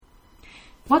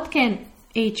what can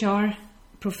HR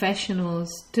professionals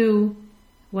do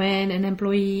when an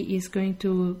employee is going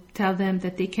to tell them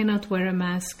that they cannot wear a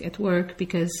mask at work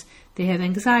because they have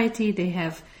anxiety, they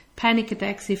have panic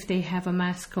attacks if they have a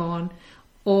mask on?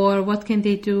 Or what can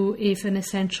they do if an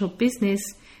essential business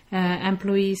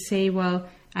employees say, well,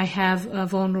 I have a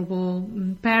vulnerable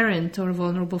parent or a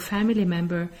vulnerable family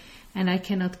member and I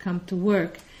cannot come to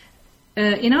work?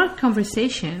 In our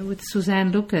conversation with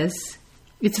Suzanne Lucas,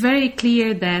 it's very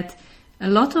clear that a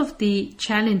lot of the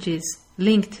challenges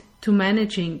linked to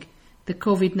managing the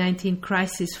COVID-19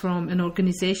 crisis from an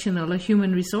organizational or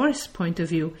human resource point of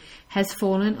view has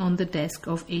fallen on the desk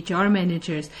of HR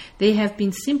managers. They have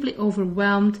been simply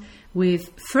overwhelmed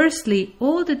with, firstly,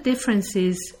 all the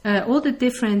differences, all the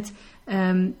different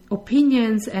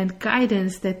opinions and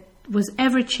guidance that was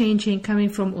ever changing coming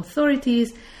from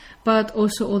authorities, but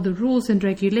also all the rules and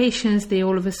regulations they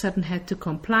all of a sudden had to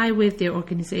comply with, their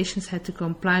organizations had to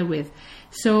comply with.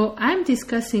 So I'm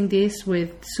discussing this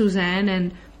with Suzanne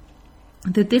and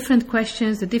the different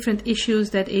questions, the different issues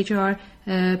that HR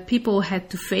people had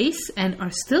to face and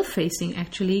are still facing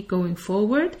actually going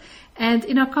forward. And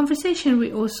in our conversation,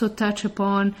 we also touch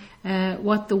upon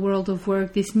what the world of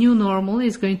work, this new normal,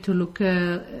 is going to look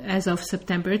as of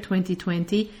September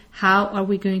 2020. How are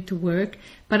we going to work?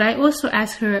 But I also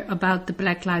asked her about the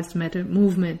Black Lives Matter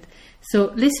movement.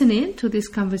 So listen in to this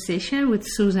conversation with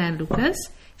Suzanne Lucas.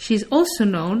 She's also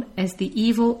known as the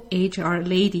Evil HR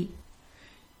Lady.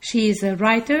 She is a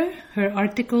writer. Her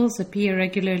articles appear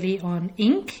regularly on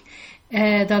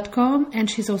Inc.com, and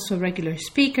she's also a regular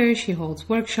speaker. She holds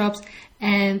workshops,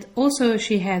 and also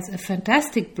she has a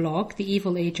fantastic blog, the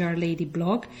Evil HR Lady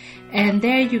blog, and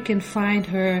there you can find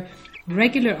her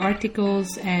regular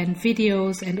articles and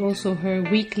videos, and also her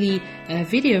weekly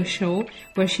video show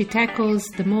where she tackles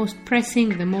the most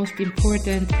pressing, the most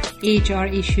important HR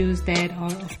issues that are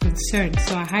of concern.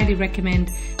 So I highly recommend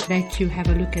that you have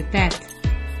a look at that.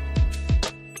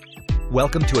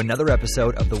 Welcome to another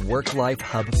episode of the WorkLife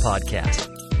HUB podcast.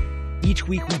 Each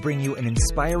week we bring you an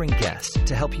inspiring guest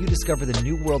to help you discover the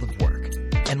new world of work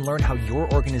and learn how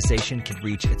your organization can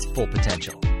reach its full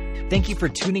potential. Thank you for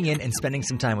tuning in and spending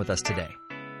some time with us today.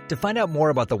 To find out more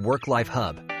about the WorkLife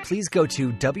HUB, please go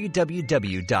to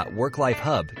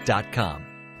www.worklifehub.com.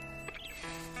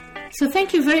 So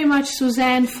thank you very much,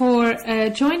 Suzanne, for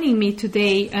joining me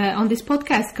today on this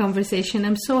podcast conversation.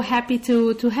 I'm so happy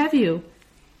to have you.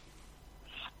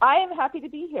 I am happy to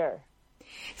be here.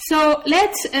 So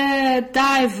let's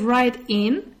dive right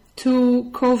in to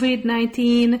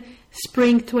COVID-19,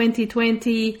 spring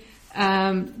 2020.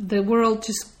 The world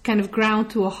just kind of ground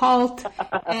to a halt,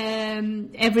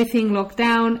 everything locked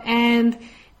down. And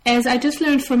as I just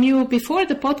learned from you before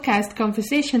the podcast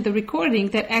conversation, the recording,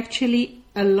 that actually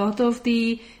a lot of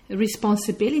the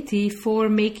responsibility for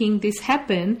making this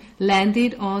happen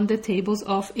landed on the tables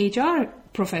of HR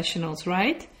professionals,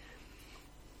 right?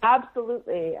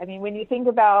 Absolutely. I mean, when you think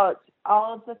about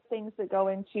all of the things that go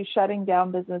into shutting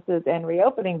down businesses and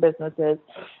reopening businesses,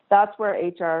 that's where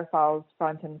HR falls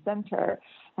front and center.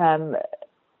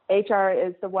 HR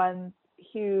is the ones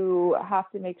who have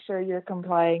to make sure you're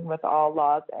complying with all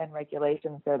laws and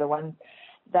regulations. They're the ones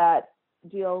that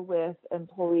deal with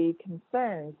employee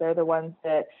concerns. They're the ones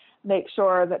that make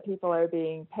sure that people are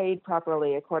being paid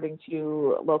properly according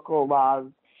to local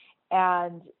laws.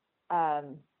 And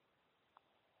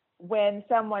when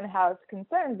someone has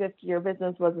concerns, if your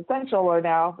business was essential or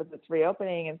now if it's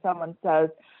reopening and someone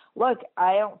says, look,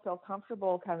 I don't feel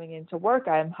comfortable coming into work,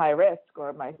 I'm high risk,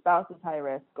 or my spouse is high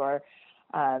risk, or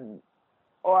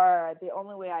the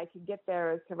only way I can get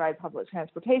there is to ride public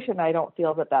transportation, I don't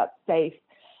feel that that's safe,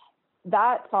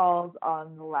 that falls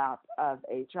on the lap of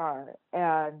HR.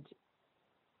 And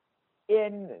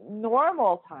in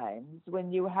normal times,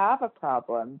 when you have a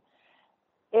problem,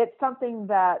 it's something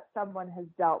that someone has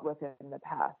dealt with in the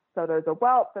past. So there's a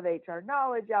wealth of HR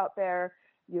knowledge out there.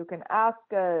 You can ask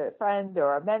a friend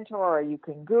or a mentor, or you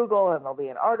can Google and there'll be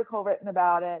an article written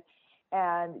about it,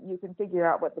 and you can figure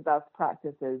out what the best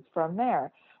practice is from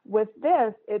there. With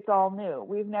this, it's all new.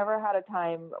 We've never had a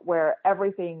time where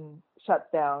everything shuts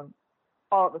down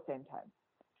all at the same time.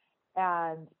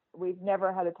 And we've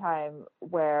never had a time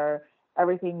where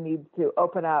everything needs to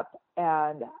open up,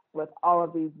 and with all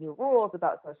of these new rules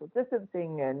about social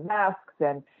distancing and masks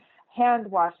and hand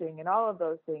washing and all of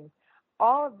those things,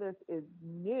 all of this is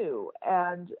new,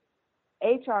 and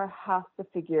HR has to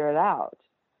figure it out.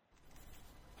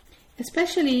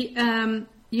 Especially,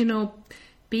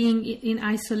 being in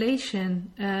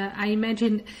isolation. I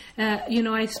imagine,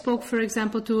 I spoke, for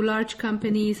example, to large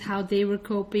companies, how they were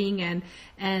coping, and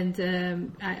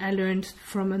I learned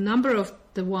from a number of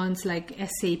the ones like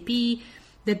SAP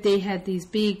that they had these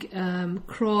big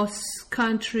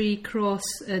cross-country,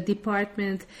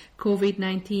 cross-department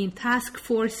COVID-19 task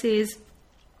forces.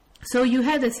 So you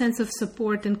had a sense of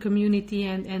support and community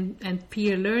and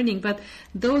peer learning, but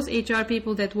those HR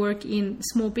people that work in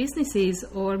small businesses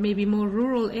or maybe more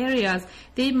rural areas,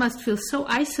 they must feel so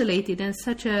isolated and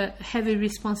such a heavy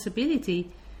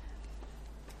responsibility.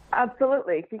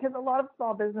 Absolutely, because a lot of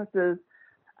small businesses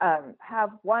have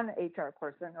one HR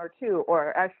person or two,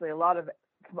 or actually a lot of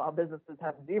small businesses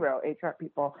have 0 HR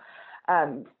people.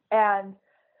 And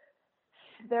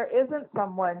there isn't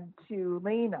someone to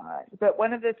lean on. But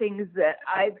one of the things that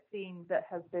I've seen that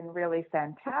has been really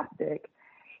fantastic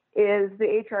is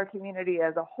the HR community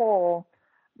as a whole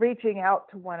reaching out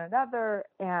to one another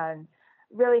and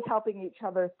really helping each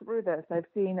other through this. I've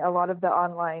seen a lot of the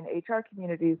online HR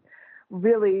communities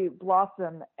really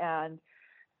blossom and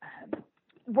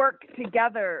work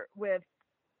together with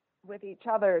each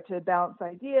other to bounce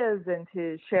ideas and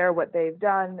to share what they've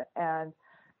done and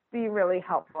be really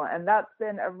helpful. And that's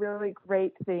been a really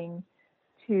great thing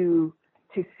to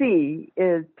see,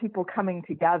 is people coming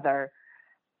together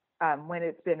when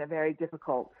it's been a very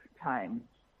difficult time.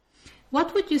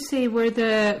 What would you say were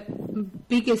the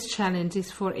biggest challenges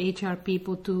for HR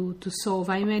people to solve?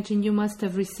 I imagine you must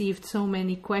have received so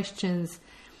many questions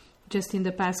just in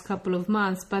the past couple of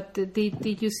months, but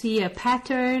did you see a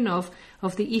pattern of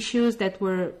the issues that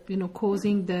were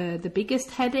causing the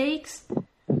biggest headaches?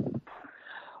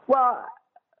 Well,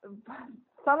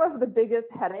 some of the biggest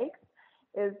headaches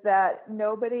is that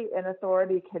nobody in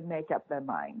authority can make up their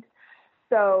mind.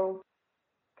 So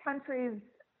countries,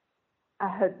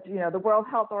 the World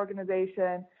Health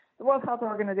Organization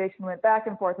went back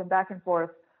and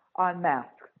forth on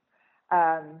masks.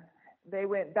 They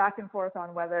went back and forth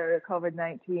on whether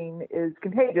COVID-19 is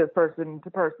contagious person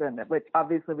to person, which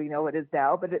obviously we know it is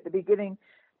now, but at the beginning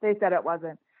they said it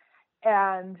wasn't.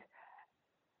 And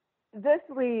this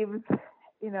leaves,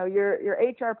 your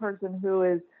HR person who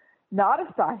is not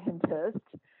a scientist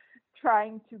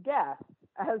trying to guess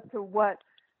as to what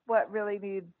really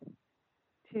needs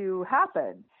to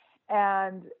happen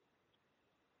and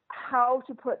how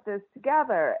to put this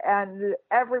together. And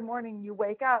every morning you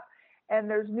wake up and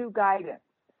there's new guidance.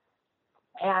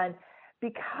 And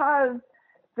because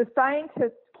the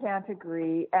scientists can't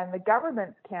agree and the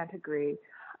governments can't agree,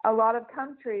 a lot of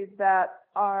countries that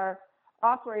are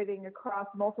operating across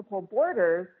multiple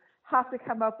borders have to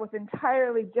come up with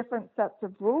entirely different sets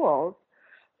of rules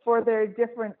for their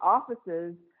different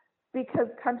offices because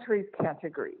countries can't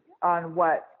agree on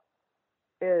what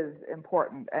is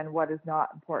important and what is not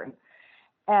important.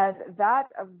 And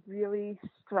that's a really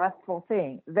stressful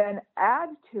thing. Then add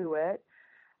to it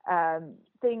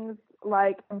things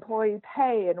like employee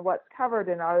pay and what's covered,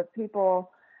 and are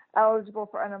people eligible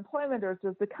for unemployment, or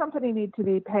does the company need to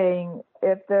be paying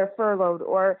if they're furloughed?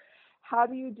 Or how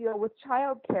do you deal with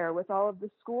childcare with all of the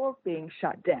schools being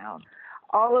shut down?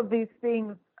 All of these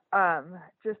things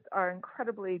just are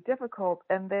incredibly difficult,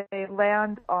 and they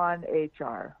land on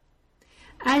HR.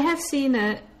 I have seen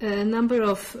a number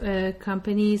of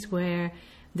companies where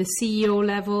the CEO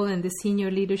level and the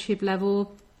senior leadership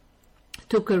level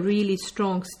took a really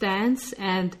strong stance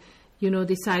and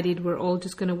decided we're all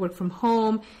just going to work from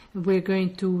home. We're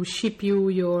going to ship you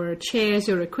your chairs,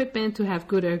 your equipment to have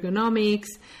good ergonomics.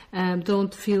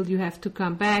 Don't feel you have to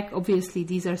come back. Obviously,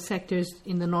 these are sectors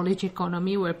in the knowledge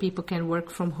economy where people can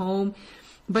work from home.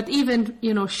 But even,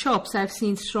 shops, I've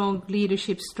seen strong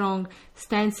leadership, strong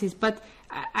stances. But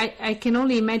I can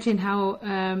only imagine how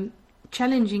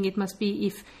challenging it must be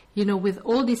if, with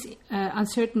all this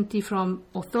uncertainty from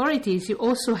authorities, you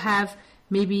also have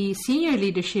maybe senior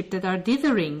leadership that are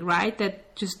dithering, right?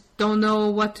 That just don't know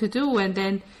what to do. And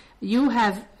then you're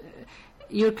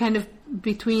kind of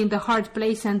between the hard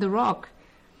place and the rock.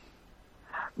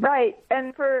 Right.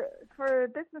 And for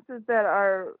businesses that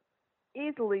are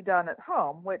easily done at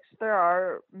home, which there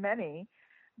are many,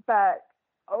 but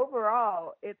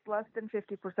overall, it's less than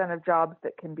 50% of jobs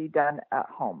that can be done at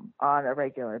home on a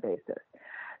regular basis.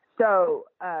 So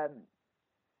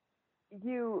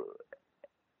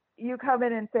you come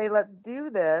in and say, let's do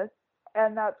this,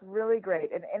 and that's really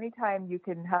great. And anytime you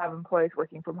can have employees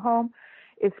working from home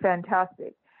is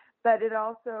fantastic. But it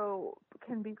also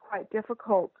can be quite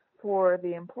difficult for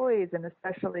the employees, and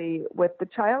especially with the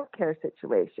child care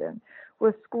situation.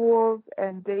 With schools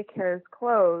and daycares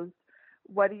closed,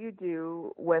 what do you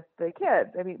do with the kids?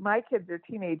 I mean, my kids are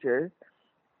teenagers,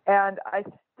 And I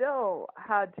still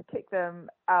had to kick them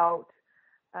out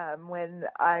when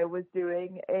I was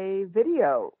doing a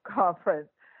video conference,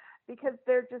 because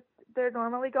they're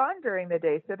normally gone during the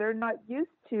day, so they're not used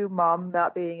to mom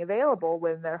not being available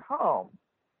when they're home.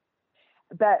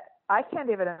 But I can't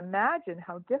even imagine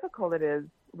how difficult it is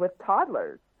with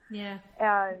toddlers. Yeah.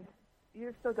 And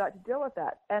you've still got to deal with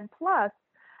that. And plus,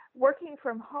 working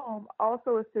from home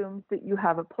also assumes that you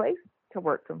have a place to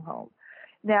work from home.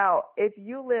 Now, if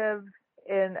you live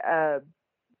in a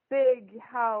big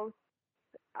house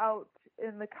out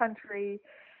in the country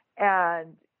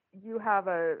and you have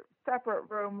a separate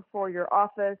room for your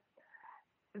office,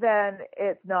 then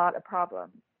it's not a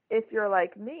problem. If you're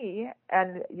like me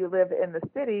and you live in the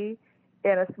city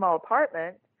in a small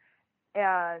apartment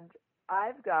and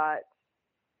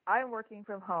I'm working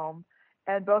from home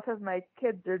and both of my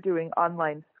kids are doing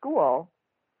online school,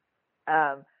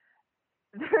 there's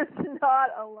not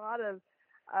a lot of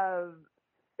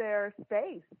spare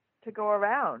space to go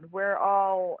around. We're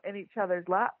all in each other's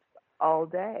laps all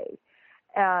day.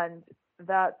 And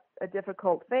that's a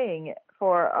difficult thing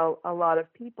for a lot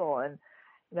of people. And,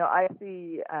 I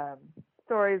see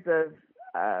stories of,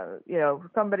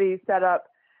 somebody set up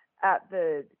at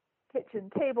the kitchen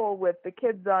table with the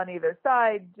kids on either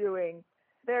side doing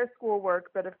their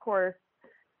schoolwork. But of course,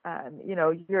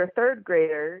 your third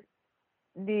grader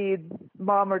needs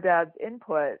mom or dad's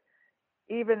input,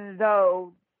 even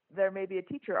though there may be a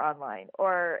teacher online.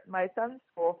 Or my son's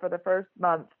school, for the first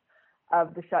month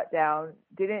of the shutdown,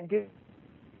 didn't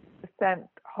send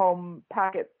home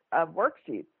packets of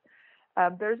worksheets.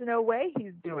 There's no way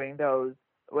he's doing those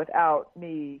without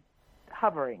me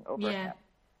hovering over him.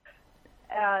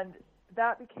 And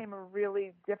that became a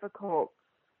really difficult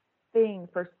thing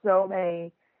for so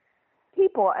many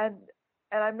people. And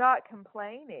I'm not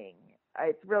complaining.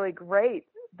 It's really great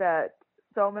that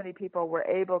so many people were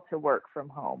able to work from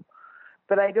home.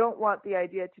 But I don't want the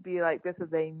idea to be like this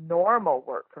is a normal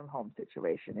work from home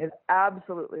situation. It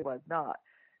absolutely was not.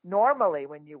 Normally,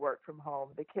 when you work from home,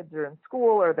 the kids are in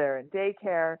school or they're in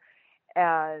daycare,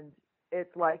 and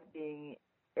it's like being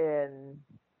in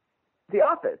the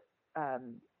office.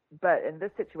 But in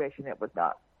this situation, it was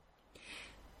not.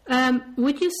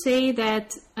 Would you say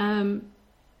that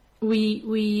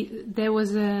there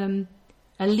was a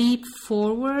leap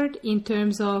forward in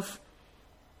terms of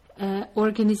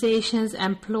organizations,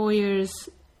 employers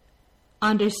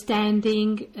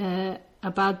understanding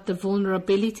about the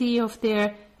vulnerability of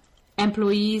their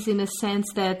employees, in a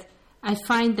sense that I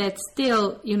find that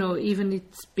still, even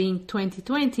it's being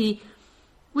 2020,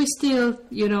 we still,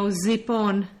 zip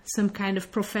on some kind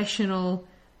of professional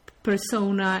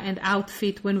persona and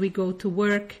outfit when we go to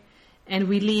work, and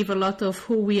we leave a lot of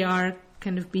who we are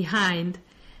kind of behind.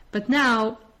 But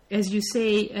now, as you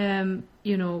say,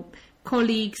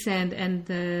 colleagues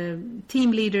and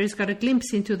team leaders got a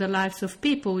glimpse into the lives of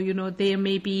people. They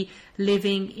may be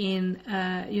living in,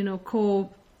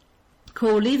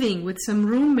 co-living with some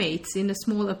roommates in a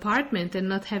small apartment and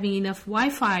not having enough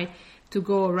Wi-Fi to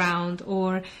go around,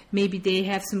 or maybe they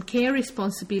have some care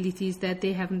responsibilities that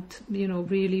they haven't,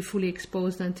 really fully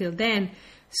exposed until then.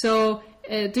 So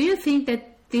do you think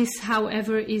that this,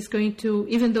 however, is going to,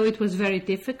 even though it was very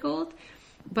difficult,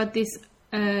 but this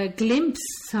glimpse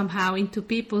somehow into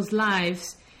people's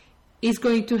lives is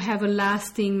going to have a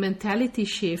lasting mentality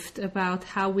shift about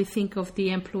how we think of the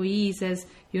employees as,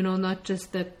 not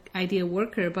just the ideal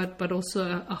worker, but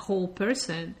also a whole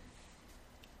person?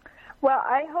 Well,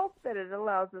 I hope that it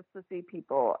allows us to see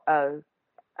people as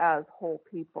whole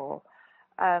people.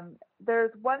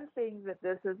 There's one thing that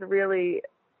this is really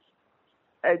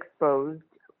exposed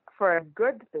for a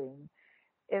good thing,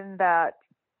 in that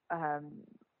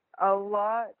a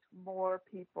lot more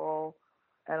people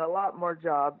and a lot more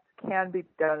jobs can be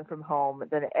done from home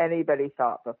than anybody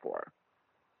thought before.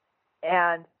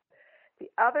 And the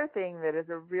other thing that is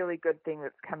a really good thing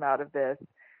that's come out of this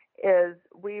is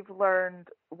we've learned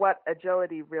what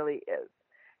agility really is.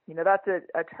 That's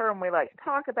a term we like to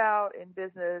talk about in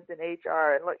business and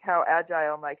HR, and look how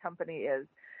agile my company is.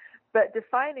 But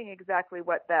defining exactly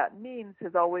what that means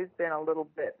has always been a little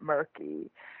bit murky.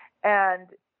 And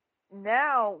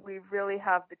now we really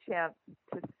have the chance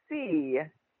to see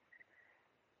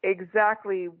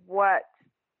exactly what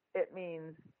it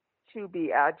means to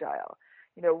be agile.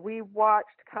 We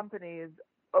watched companies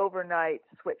overnight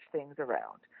switch things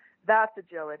around. That's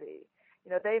agility.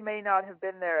 They may not have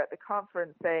been there at the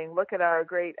conference saying, look at our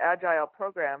great agile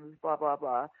programs, blah, blah,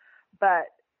 blah, but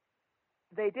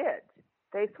they did.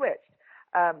 They switched.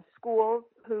 Schools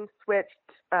who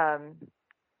switched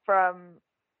from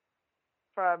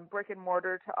brick and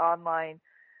mortar to online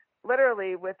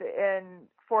literally within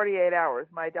 48 hours,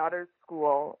 my daughter's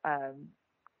school,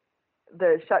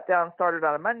 the shutdown started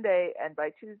on a Monday, and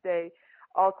by Tuesday,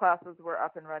 all classes were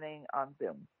up and running on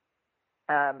Zoom.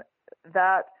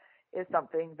 That is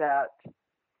something that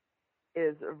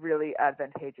is a really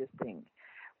advantageous thing.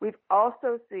 We've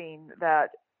also seen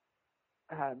that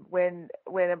when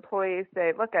employees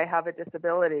say, look, I have a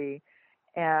disability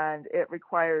and it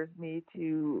requires me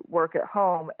to work at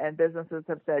home, and businesses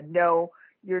have said, no,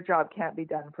 your job can't be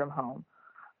done from home.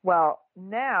 Well,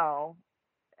 now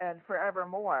and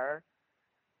forevermore,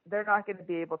 they're not going to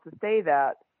be able to say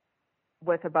that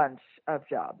with a bunch of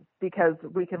jobs, because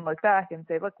we can look back and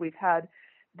say, look, we've had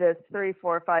this 3,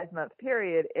 4, 5-month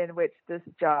period in which this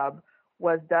job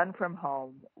was done from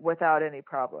home without any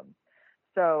problems.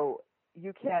 So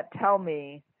you can't tell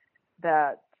me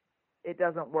that it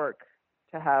doesn't work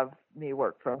to have me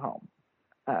work from home,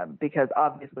 because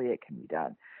obviously it can be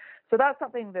done. So that's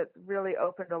something that's really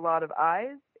opened a lot of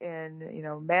eyes in,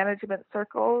 management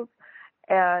circles,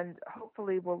 and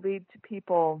hopefully will lead to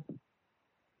people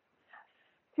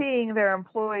seeing their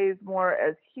employees more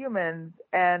as humans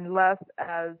and less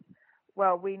as,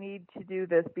 well, we need to do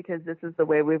this because this is the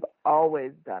way we've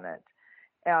always done it.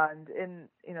 And in,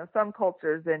 some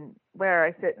cultures, and where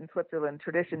I sit in Switzerland,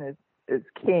 tradition is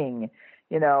king.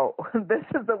 This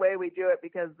is the way we do it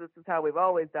because this is how we've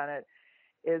always done it,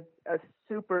 is a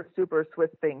super, super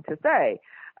Swiss thing to say.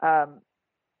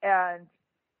 And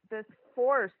this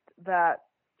forced that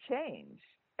change.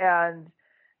 And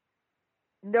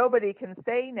nobody can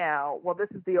say now, well, this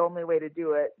is the only way to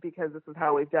do it because this is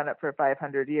how we've done it for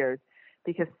 500 years,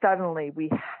 because suddenly we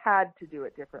had to do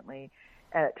it differently,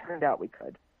 and it turned out we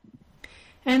could.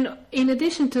 And in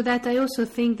addition to that, I also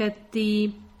think that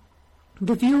the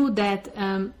view that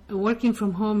working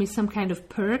from home is some kind of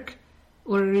perk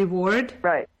or a reward,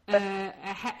 right,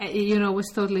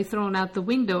 was totally thrown out the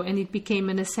window, and it became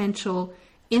an essential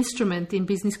instrument in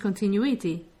business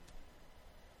continuity.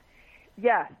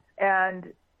 Yes,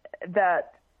 and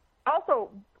that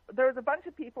also there's a bunch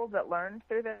of people that learned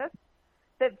through this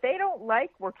that they don't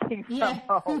like working from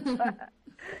home.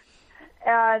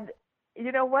 And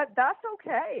you know what? That's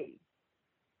okay.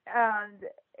 And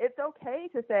it's okay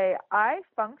to say, I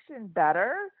function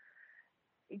better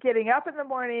getting up in the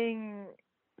morning,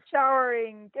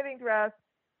 showering, getting dressed,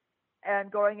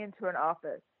 and going into an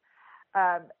office.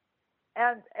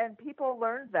 And people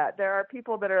learned that. There are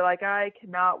people that are like, I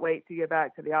cannot wait to get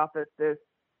back to the office. This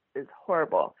is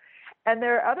horrible. And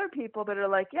there are other people that are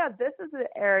like, yeah, this is an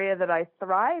area that I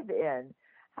thrive in,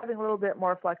 having a little bit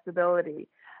more flexibility.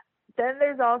 Then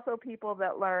there's also people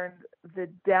that learned the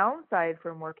downside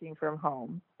from working from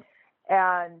home,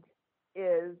 and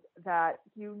is that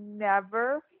you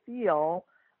never feel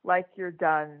like you're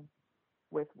done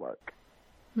with work.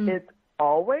 It's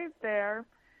always there.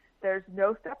 There's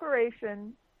no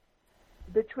separation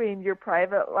between your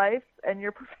private life and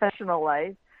your professional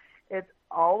life. It's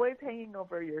always hanging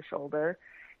over your shoulder.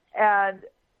 And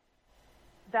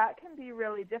that can be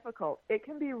really difficult. It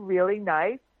can be really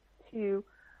nice to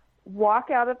walk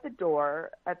out of the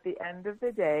door at the end of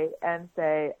the day and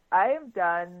say, I am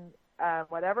done.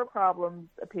 Whatever problems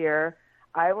appear,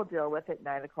 I will deal with at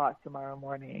 9 o'clock tomorrow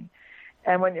morning.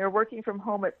 And when you're working from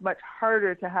home, it's much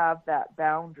harder to have that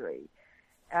boundary.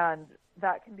 And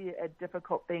that can be a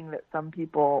difficult thing that some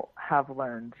people have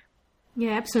learned.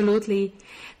 Yeah, absolutely.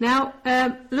 Now,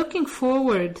 looking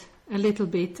forward a little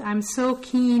bit, I'm so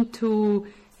keen to,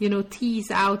 tease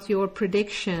out your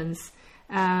predictions,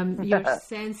 your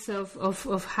sense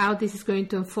of how this is going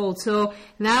to unfold. So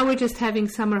now we're just having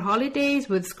summer holidays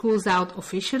with schools out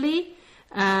officially.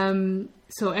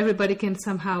 So everybody can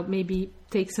somehow maybe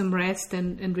take some rest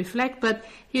and reflect. But,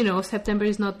 September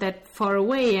is not that far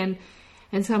away,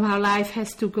 and somehow life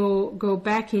has to go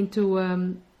back into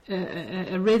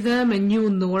a rhythm, a new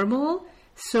normal.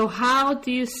 So how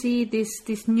do you see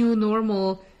this new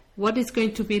normal, what it's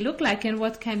going to look like, and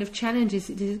what kind of challenges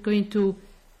it is going to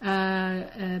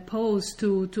pose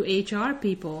to HR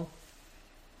people?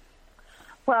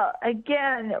 Well,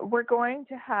 again, we're going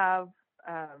to have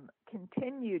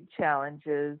continued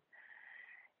challenges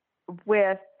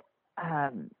with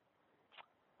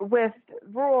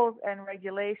rules and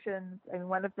regulations. And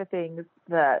one of the things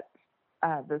that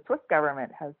the Swiss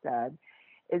government has said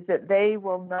is that they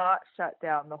will not shut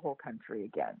down the whole country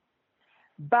again.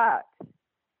 But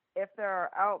if there are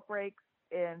outbreaks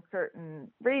in certain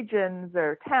regions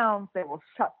or towns, they will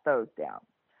shut those down.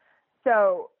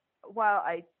 So while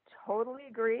I totally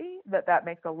agree that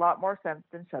makes a lot more sense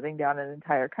than shutting down an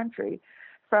entire country,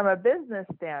 from a business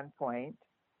standpoint,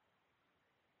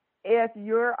 if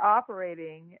you're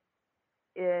operating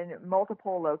in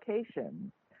multiple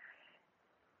locations,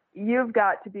 you've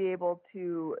got to be able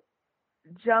to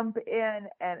jump in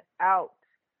and out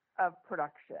of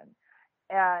production.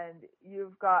 And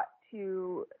you've got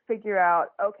to figure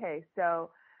out, okay, so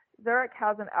Zurich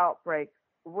has an outbreak.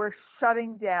 We're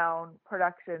shutting down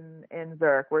production in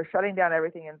Zurich. We're shutting down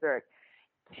everything in Zurich.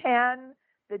 Can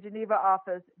the Geneva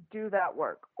office do that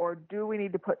work, or do we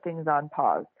need to put things on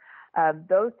pause?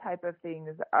 Those type of things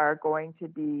are going to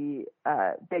be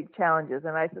big challenges,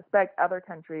 and I suspect other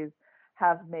countries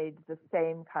have made the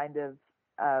same kind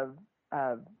of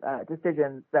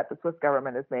decisions that the Swiss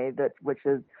government has made, which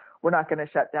is we're not going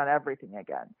to shut down everything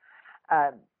again.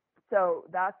 So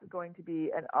that's going to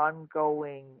be an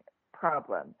ongoing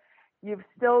problem. You've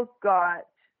still got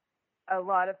a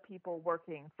lot of people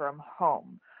working from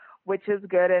home, which is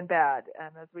good and bad.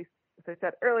 And as I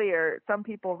said earlier, some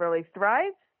people really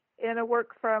thrive in a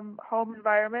work from home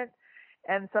environment,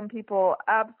 and some people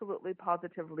absolutely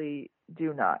positively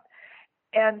do not.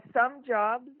 And some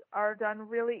jobs are done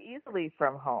really easily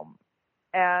from home,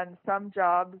 and some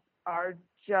jobs are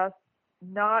just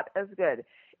not as good.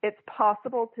 It's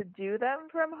possible to do them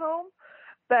from home,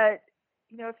 but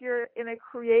if you're in a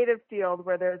creative field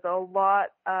where there's a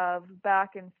lot of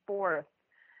back and forth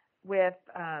with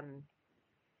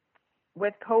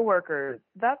coworkers,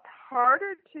 that's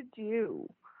harder to do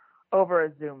over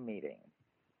a Zoom meeting.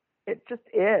 It just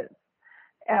is.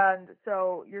 And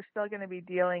so you're still going to be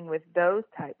dealing with those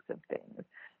types of things.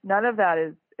 None of that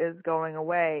is going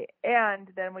away. And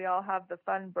then we all have the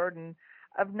fun burden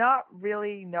of not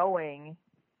really knowing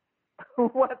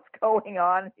what's going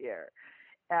on here.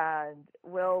 And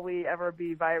will we ever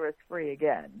be virus free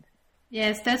again?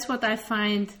 Yes, that's what I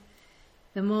find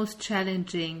the most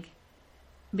challenging,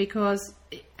 because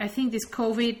I think this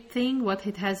COVID thing, what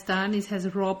it has done is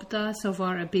has robbed us of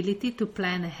our ability to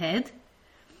plan ahead,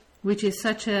 which is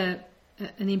such an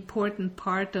important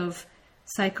part of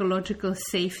psychological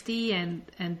safety and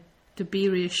to be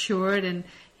reassured and,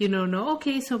 know,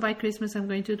 okay, so by Christmas I'm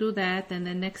going to do that, and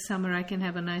then next summer I can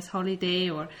have a nice holiday,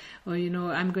 or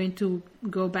I'm going to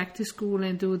go back to school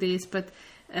and do this. But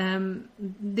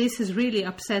this has really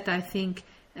upset, I think,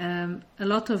 a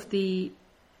lot of the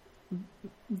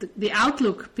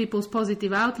outlook, people's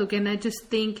positive outlook. And I just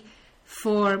think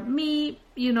for me,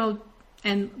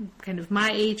 and kind of my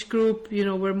age group,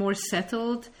 we're more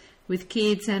settled with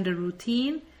kids and a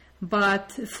routine.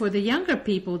 But for the younger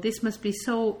people, this must be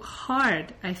so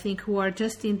hard, I think, who are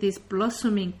just in this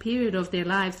blossoming period of their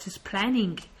lives, just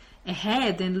planning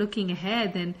ahead and looking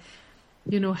ahead and,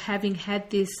 having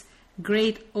had this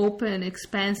great open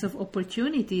expanse of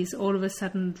opportunities all of a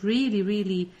sudden really,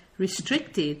 really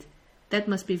restricted. That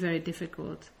must be very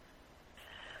difficult.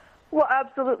 Well,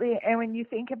 absolutely. And when you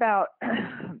think about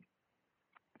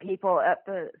people at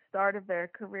the start of their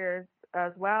careers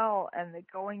as well, and the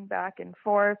going back and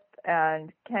forth,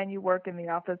 and can you work in the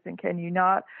office and can you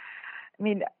not? I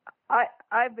mean,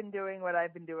 I've been doing what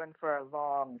I've been doing for a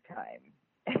long time,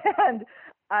 and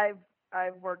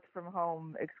I've worked from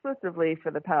home exclusively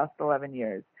for the past 11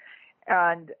 years,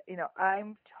 and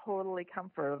I'm totally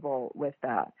comfortable with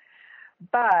that.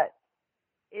 But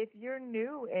if you're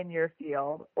new in your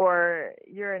field, or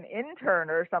you're an intern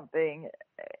or something,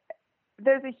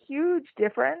 there's a huge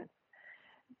difference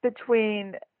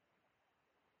between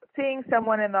seeing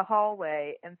someone in the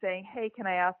hallway and saying, hey, can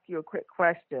I ask you a quick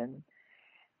question?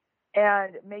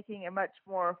 And making a much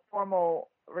more formal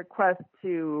request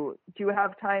to, do you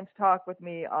have time to talk with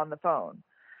me on the phone?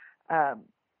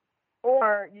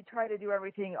 Or you try to do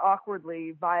everything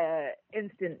awkwardly via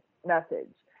instant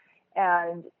message.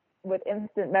 And with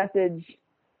instant message,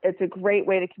 it's a great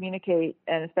way to communicate,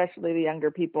 and especially the younger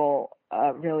people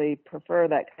really prefer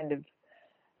that kind of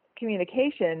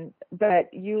communication,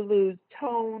 but you lose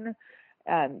tone,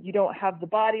 you don't have the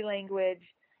body language,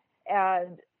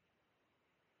 and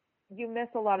you miss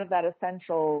a lot of that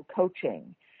essential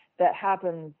coaching that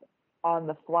happens on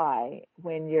the fly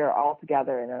when you're all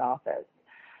together in an office.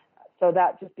 So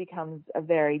that just becomes a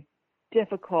very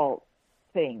difficult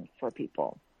thing for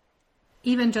people.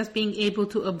 Even just being able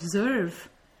to observe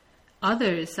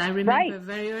others. I remember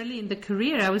very early in the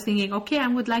career, I was thinking, okay, I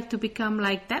would like to become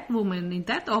like that woman in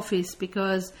that office,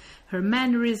 because her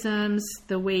mannerisms,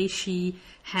 the way she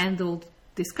handled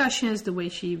discussions, the way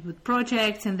she would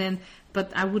projects,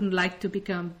 but I wouldn't like to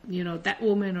become, that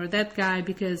woman or that guy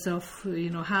because of,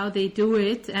 how they do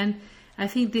it. And I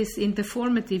think this, in the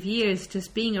formative years,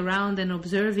 just being around and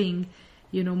observing,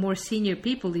 more senior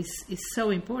people is so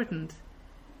important.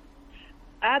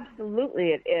 Absolutely,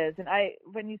 it is. And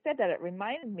when you said that, it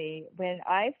reminded me when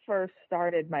I first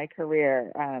started my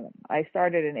career. I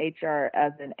started in HR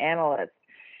as an analyst,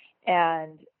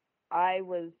 And I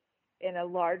was in a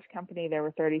large company. There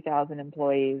were 30,000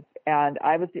 employees, and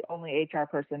I was the only HR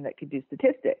person that could do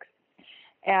statistics.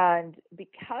 And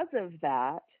because of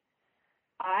that,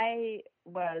 I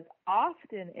was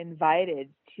often invited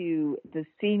to the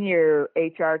senior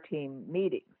HR team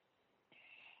meetings.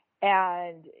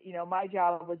 And, my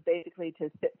job was basically to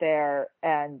sit there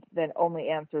and then only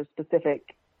answer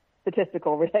specific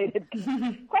statistical related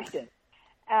questions.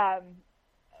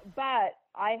 But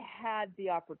I had the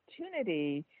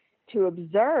opportunity to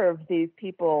observe these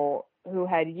people who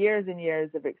had years and years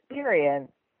of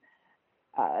experience,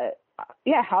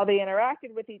 how they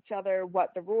interacted with each other,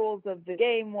 what the rules of the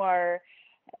game were,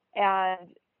 and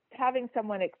having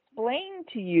someone explain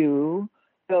to you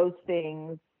those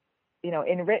things,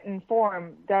 in written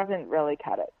form doesn't really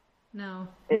cut it. No.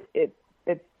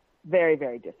 It's very,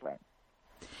 very different.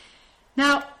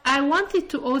 Now, I wanted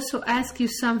to also ask you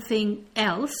something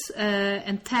else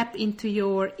and tap into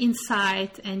your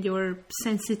insight and your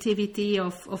sensitivity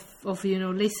of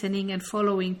listening and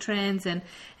following trends and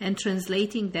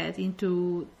translating that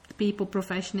into people,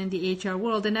 profession in the HR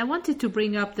world. And I wanted to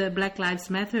bring up the Black Lives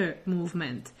Matter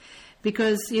movement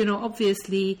because,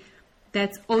 obviously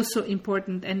that's also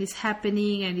important and is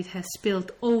happening, and it has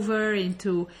spilled over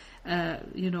into,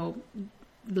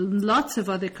 lots of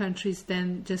other countries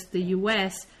than just the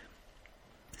U.S.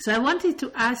 So I wanted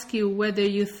to ask you whether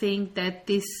you think that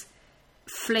this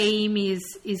flame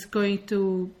is going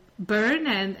to burn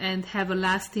and have a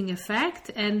lasting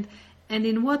effect, and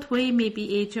in what way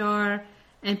maybe HR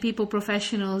and people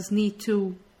professionals need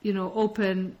to,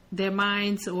 open their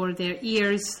minds or their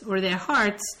ears or their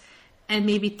hearts and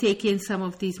maybe take in some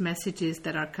of these messages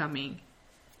that are coming.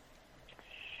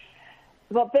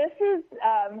 Well, this is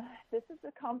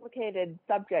a complicated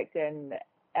subject, and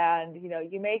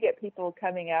you may get people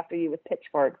coming after you with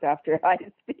pitchforks after I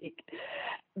speak.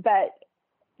 But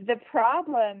the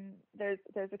problem, there's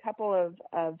a couple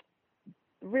of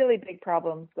really big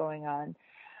problems going on.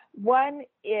 One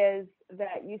is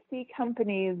that you see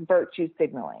companies virtue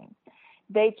signaling.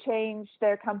 They changed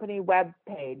their company web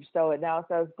page, so it now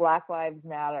says Black Lives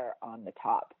Matter on the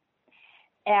top.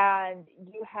 And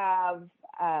you have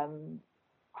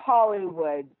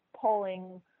Hollywood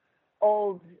pulling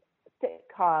old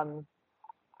sitcoms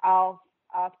off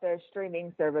their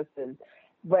streaming services,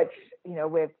 which,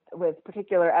 with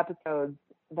particular episodes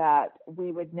that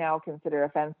we would now consider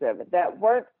offensive, that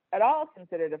weren't at all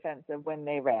considered offensive when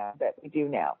they ran, but we do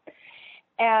now.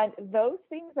 And those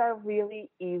things are really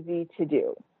easy to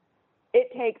do.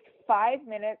 It takes 5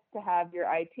 minutes to have your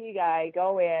IT guy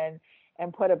go in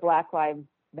and put a Black Lives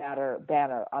Matter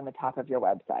banner on the top of your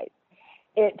website.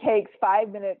 It takes 5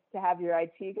 minutes to have your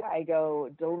IT guy go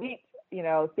delete,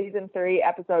 season 3,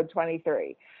 episode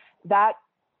 23. That's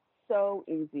so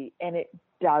easy, and it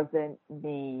doesn't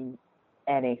mean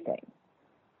anything.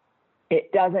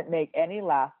 It doesn't make any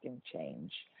lasting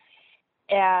change.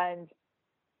 And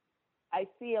I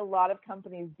see a lot of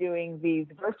companies doing these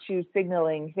virtue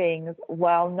signaling things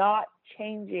while not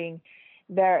changing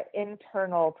their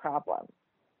internal problems,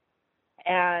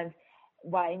 and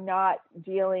by not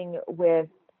dealing with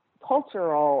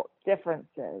cultural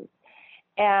differences.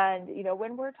 And,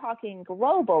 when we're talking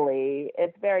globally,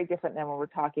 it's very different than when we're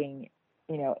talking,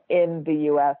 in the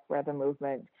U.S. where the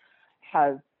movement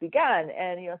has begun.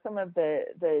 And, some of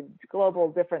the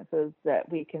global differences that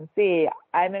we can see,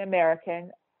 I'm an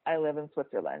American, I live in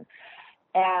Switzerland.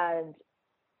 And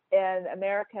in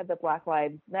America, the Black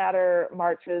Lives Matter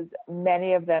marches,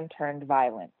 many of them turned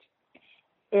violent.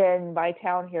 In my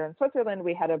town here in Switzerland,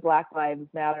 we had a Black Lives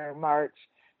Matter march.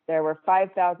 There were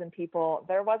 5,000 people.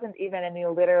 There wasn't even any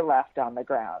litter left on the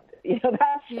ground.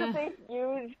 That's just a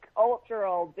huge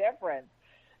cultural difference.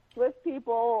 Swiss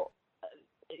people,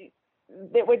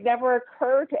 it would never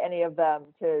occur to any of them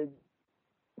to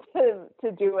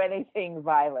do anything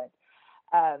violent.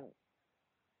 And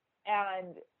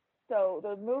so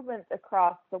the movements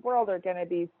across the world are going to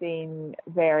be seen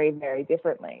very, very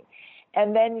differently.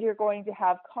 And then you're going to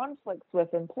have conflicts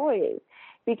with employees,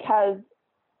 because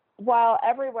while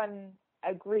everyone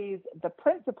agrees the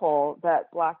principle that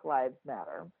Black Lives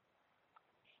Matter,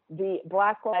 the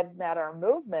Black Lives Matter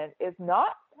movement is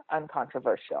not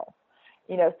uncontroversial.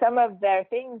 Some of their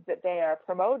things that they are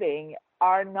promoting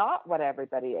are not what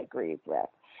everybody agrees with.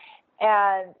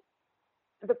 And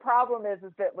the problem is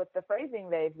that with the phrasing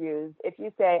they've used, if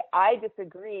you say, I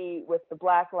disagree with the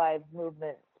Black Lives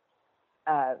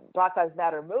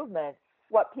Matter movement,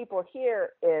 what people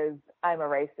hear is, I'm a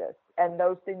racist. And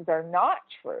those things are not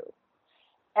true.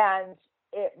 And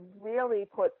it really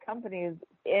puts companies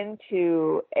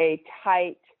into a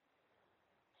tight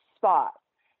spot,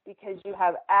 because you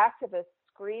have activists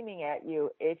screaming at you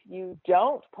if you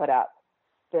don't put up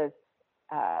this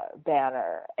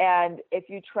banner, and if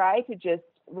you try to just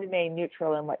remain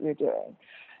neutral in what you're doing.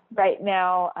 Right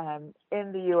now,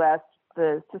 in the U.S.,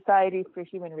 the Society for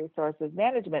Human Resources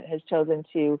Management has chosen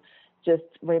to just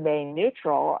remain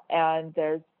neutral, and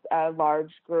there's a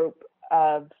large group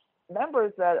of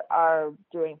members that are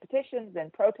doing petitions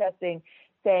and protesting,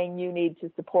 saying you need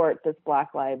to support this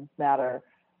Black Lives Matter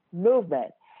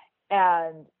movement.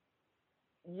 And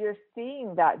you're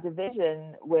seeing that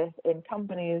division within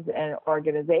companies and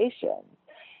organizations.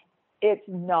 It's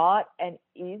not an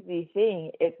easy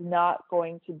thing. It's not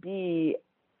going to be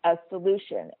a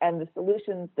solution. And the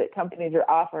solutions that companies are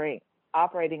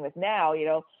operating with now,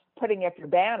 putting up your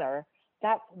banner,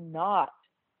 that's not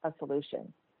a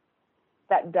solution.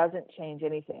 That doesn't change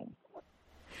anything.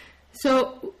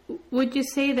 So would you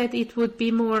say that it would be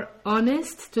more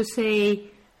honest to say,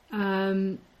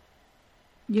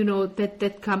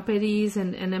 that companies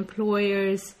and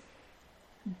employers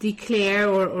declare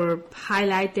or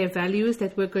highlight their values,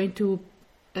 that we're going to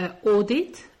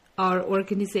audit our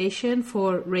organization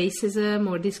for racism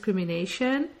or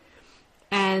discrimination,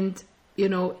 and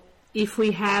if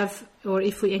we have or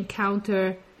if we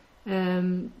encounter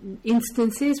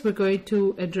instances, we're going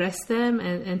to address them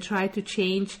and try to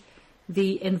change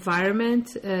the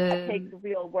environment. That takes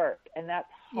real work, and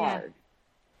that's hard. Yeah.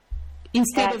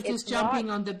 Instead of just jumping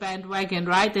on the bandwagon,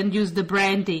 right, and use the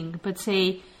branding, but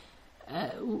say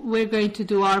we're going to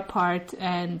do our part,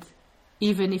 and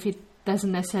even if it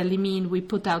doesn't necessarily mean we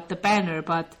put out the banner,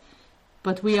 but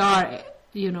we are,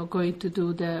 going to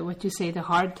do the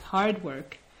hard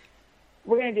work.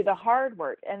 We're going to do the hard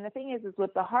work, and the thing is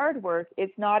with the hard work,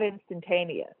 it's not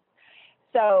instantaneous.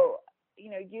 So,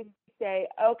 you say,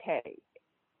 okay,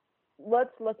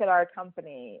 let's look at our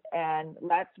company and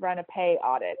let's run a pay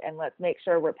audit and let's make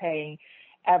sure we're paying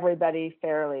everybody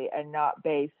fairly and not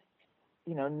based,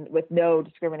 with no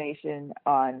discrimination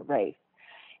on race.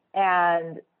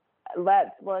 And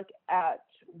let's look at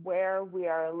where we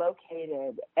are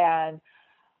located and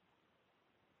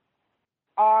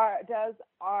does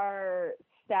our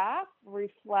staff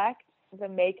reflect the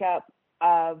makeup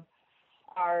of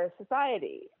our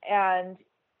society? And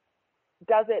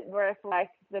does it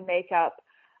reflect the makeup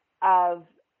of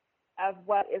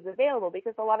what is available?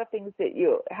 Because a lot of things that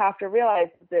you have to realize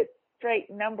is that straight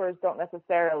numbers don't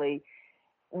necessarily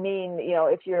mean,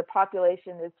 if your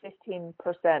population is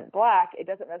 15% Black, it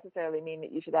doesn't necessarily mean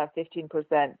that you should have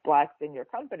 15% Blacks in your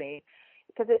company,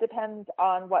 because it depends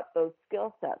on what those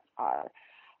skill sets are.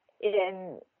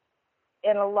 In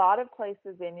a lot of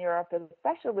places in Europe,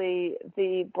 especially,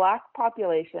 the Black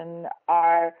population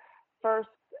are first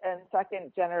and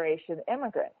second generation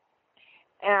immigrants.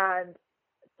 And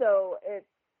so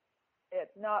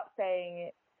it's not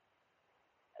saying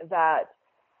that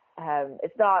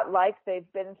it's not like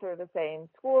they've been through the same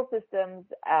school systems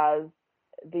as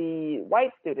the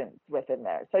white students within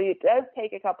there. So it does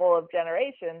take a couple of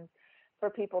generations for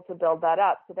people to build that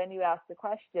up. So then you ask the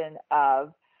question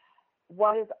of,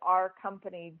 what is our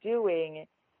company doing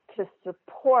to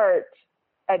support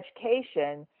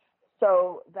education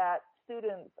so that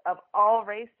students of all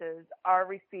races are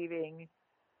receiving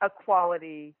a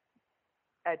quality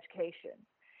education?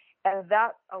 And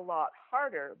that's a lot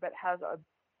harder, but has a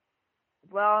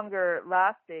longer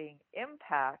lasting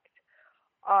impact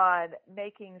on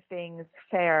making things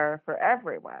fair for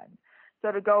everyone.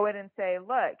 So to go in and say,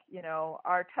 look,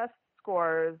 our test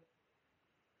scores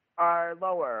are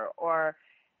lower, or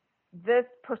this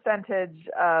percentage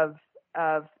of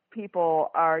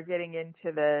people are getting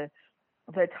into the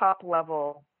top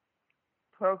level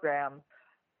programs,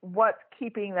 what's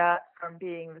keeping that from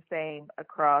being the same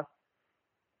across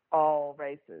all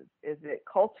races? Is it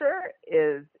culture?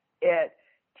 Is it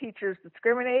teachers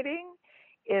discriminating?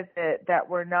 Is it that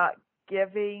we're not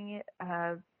giving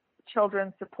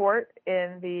children support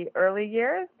in the early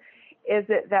years? Is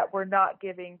it that we're not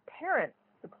giving parents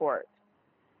support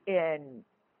in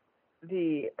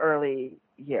the early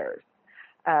years?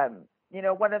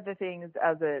 One of the things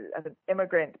as an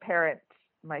immigrant parent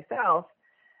myself,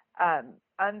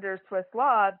 under Swiss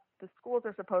law, the schools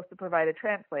are supposed to provide a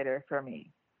translator for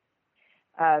me.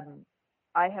 I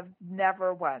have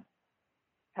never once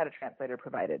had a translator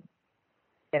provided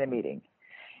in a meeting.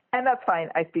 And that's fine.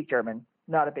 I speak German,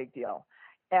 not a big deal.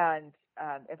 And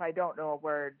if I don't know a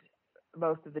word,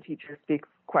 most of the teachers speak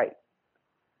quite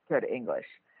good English.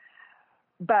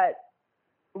 But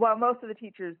while most of the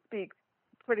teachers speak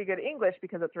pretty good English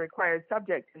because it's a required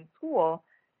subject in school,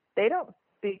 they don't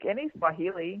speak any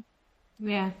Swahili.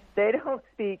 Yeah. They don't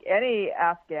speak any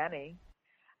Afghani.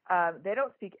 They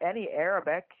don't speak any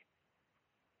Arabic.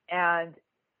 And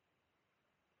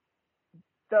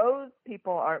those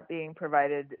people aren't being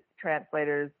provided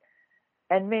translators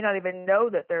and may not even know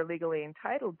that they're legally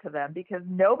entitled to them because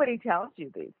nobody tells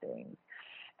you these things.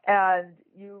 And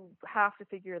you have to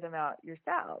figure them out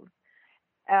yourselves.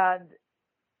 And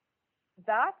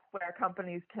that's where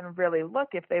companies can really look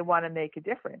if they want to make a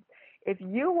difference. If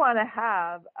you want to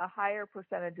have a higher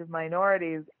percentage of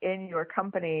minorities in your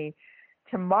company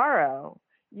tomorrow,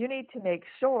 you need to make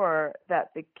sure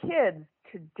that the kids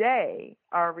today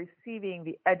are receiving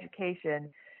the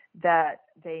education that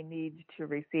they need to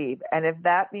receive. And if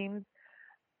that means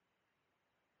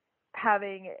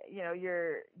having,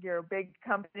 your big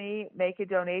company make a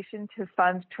donation to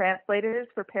fund translators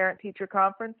for parent-teacher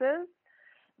conferences,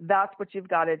 that's what you've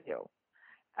got to do.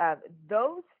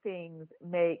 Those things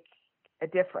make a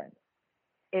difference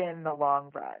in the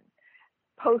long run.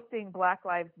 Posting Black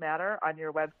Lives Matter on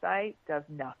your website does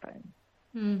nothing.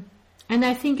 And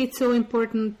I think it's so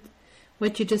important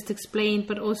what you just explained,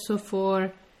 but also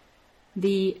for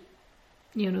the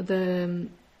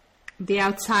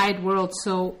outside world,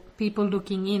 so people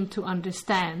looking in to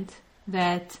understand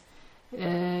that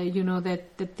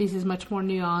that this is much more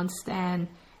nuanced, and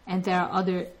there are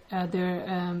other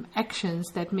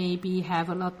actions that maybe have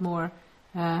a lot more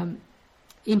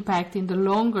impact in the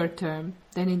longer term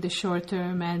than in the short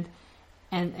term,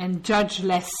 and judge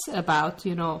less about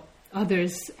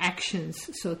others' actions,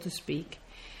 so to speak.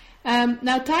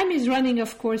 Now, time is running,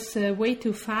 of course, way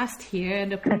too fast here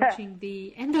and approaching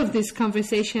the end of this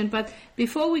conversation. But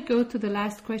before we go to the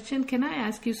last question, can I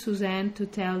ask you, Suzanne, to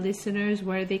tell listeners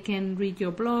where they can read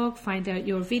your blog, find out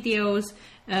your videos,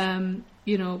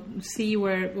 see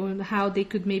how they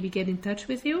could maybe get in touch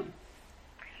with you?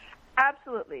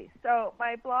 Absolutely. So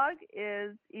my blog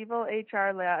is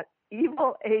evolhrlady.org.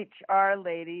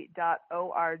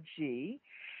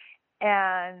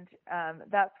 And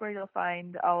that's where you'll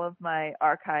find all of my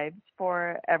archives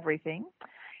for everything.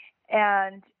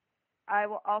 And I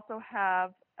will also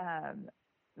have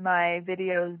my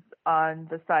videos on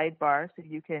the sidebar, so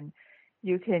you can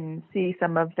see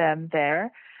some of them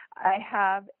there. I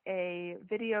have a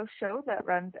video show that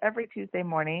runs every Tuesday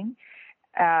morning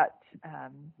at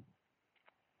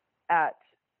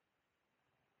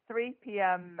 3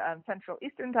 p.m. Central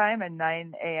Eastern Time and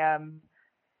 9 a.m.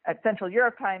 at Central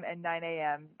Europe Time and 9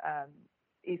 a.m.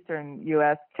 Eastern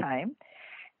U.S. Time.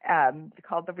 It's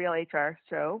called The Real HR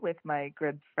Show with my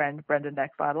good friend Brenda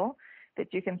Neckbottle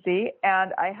that you can see.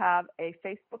 And I have a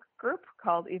Facebook group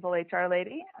called Evil HR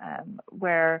Lady,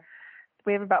 where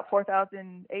we have about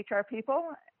 4,000 HR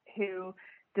people who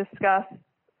discuss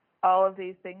all of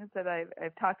these things that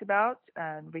I've talked about,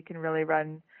 and we can really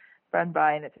run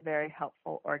by, and it's a very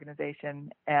helpful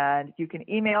organization. And you can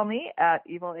email me at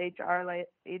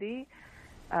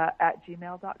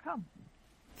evolhrlady@gmail.com.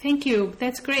 Thank you.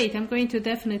 That's great. I'm going to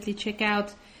definitely check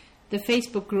out the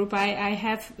Facebook group. I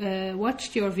have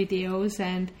watched your videos,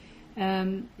 and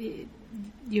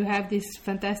you have this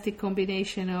fantastic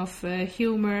combination of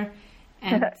humor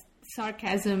and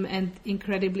sarcasm and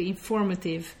incredibly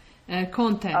informative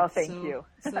content. Oh, thank you.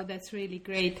 So that's really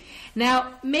great.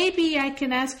 Now, maybe I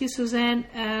can ask you, Suzanne,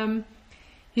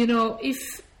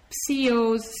 if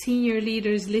CEOs, senior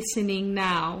leaders listening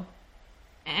now,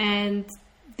 and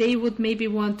they would maybe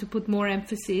want to put more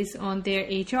emphasis on their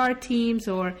HR teams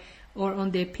or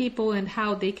on their people and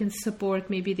how they can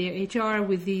support maybe their HR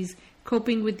with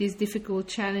coping with these difficult,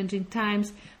 challenging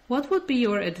times, what would be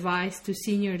your advice to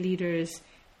senior leaders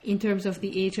in terms of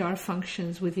the HR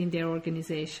functions within their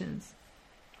organizations?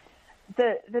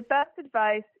 The best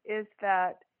advice is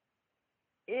that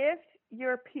if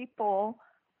your people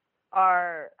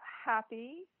are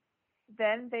happy,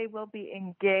 then they will be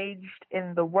engaged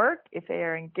in the work. If they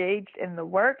are engaged in the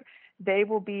work, they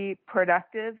will be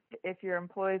productive. If your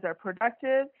employees are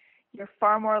productive, you're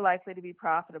far more likely to be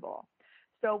profitable.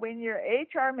 So when your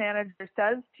HR manager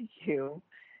says to you,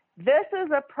 this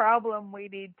is a problem we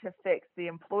need to fix, the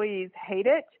employees hate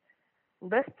it,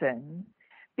 listen,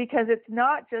 because it's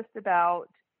not just about,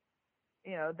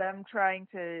 them trying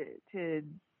to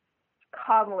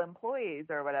coddle employees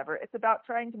or whatever. It's about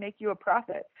trying to make you a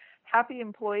profit. Happy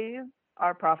employees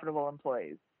are profitable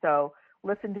employees. So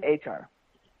listen to HR.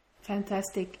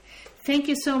 Fantastic. Thank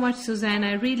you so much, Suzanne.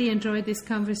 I really enjoyed this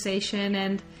conversation,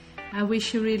 and I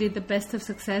wish you really the best of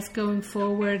success going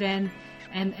forward, and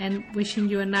wishing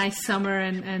you a nice summer,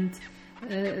 and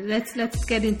let's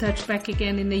get in touch back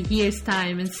again in a year's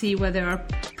time and see whether our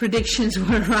predictions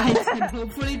were right, and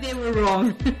hopefully they were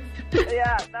wrong.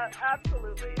 Yeah,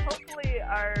 absolutely. Hopefully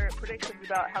our predictions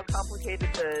about how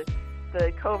complicated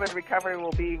the COVID recovery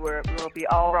will be where it will be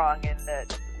all wrong and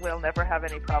that we'll never have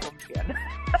any problems again.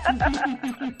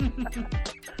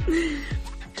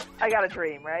 I got a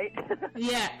dream, right?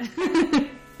 Yeah.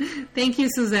 Thank you,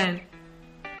 Suzanne.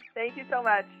 Thank you so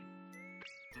much.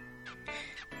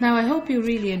 Now, I hope you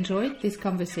really enjoyed this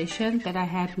conversation that I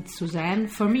had with Suzanne.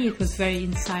 For me, it was very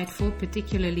insightful,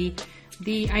 particularly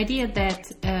the idea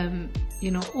that,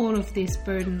 all of this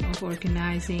burden of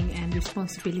organizing and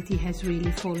responsibility has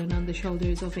really fallen on the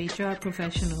shoulders of HR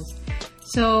professionals.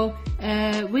 So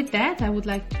with that, I would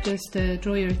like to just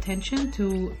draw your attention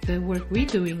to the work we're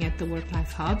doing at the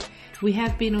WorkLife HUB. We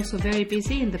have been also very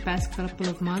busy in the past couple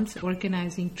of months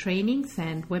organizing trainings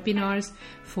and webinars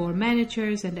for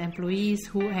managers and employees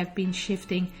who have been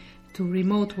shifting to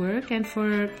remote work, and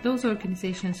for those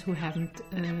organizations who haven't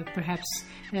perhaps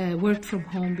worked from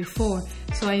home before.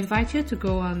 So I invite you to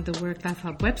go on the WorkLife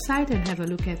HUB website and have a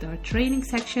look at our training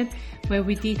section, where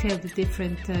we detail the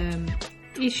different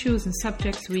issues and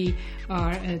subjects we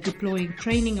are deploying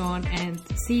training on, and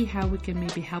see how we can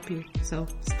maybe help you. So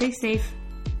stay safe.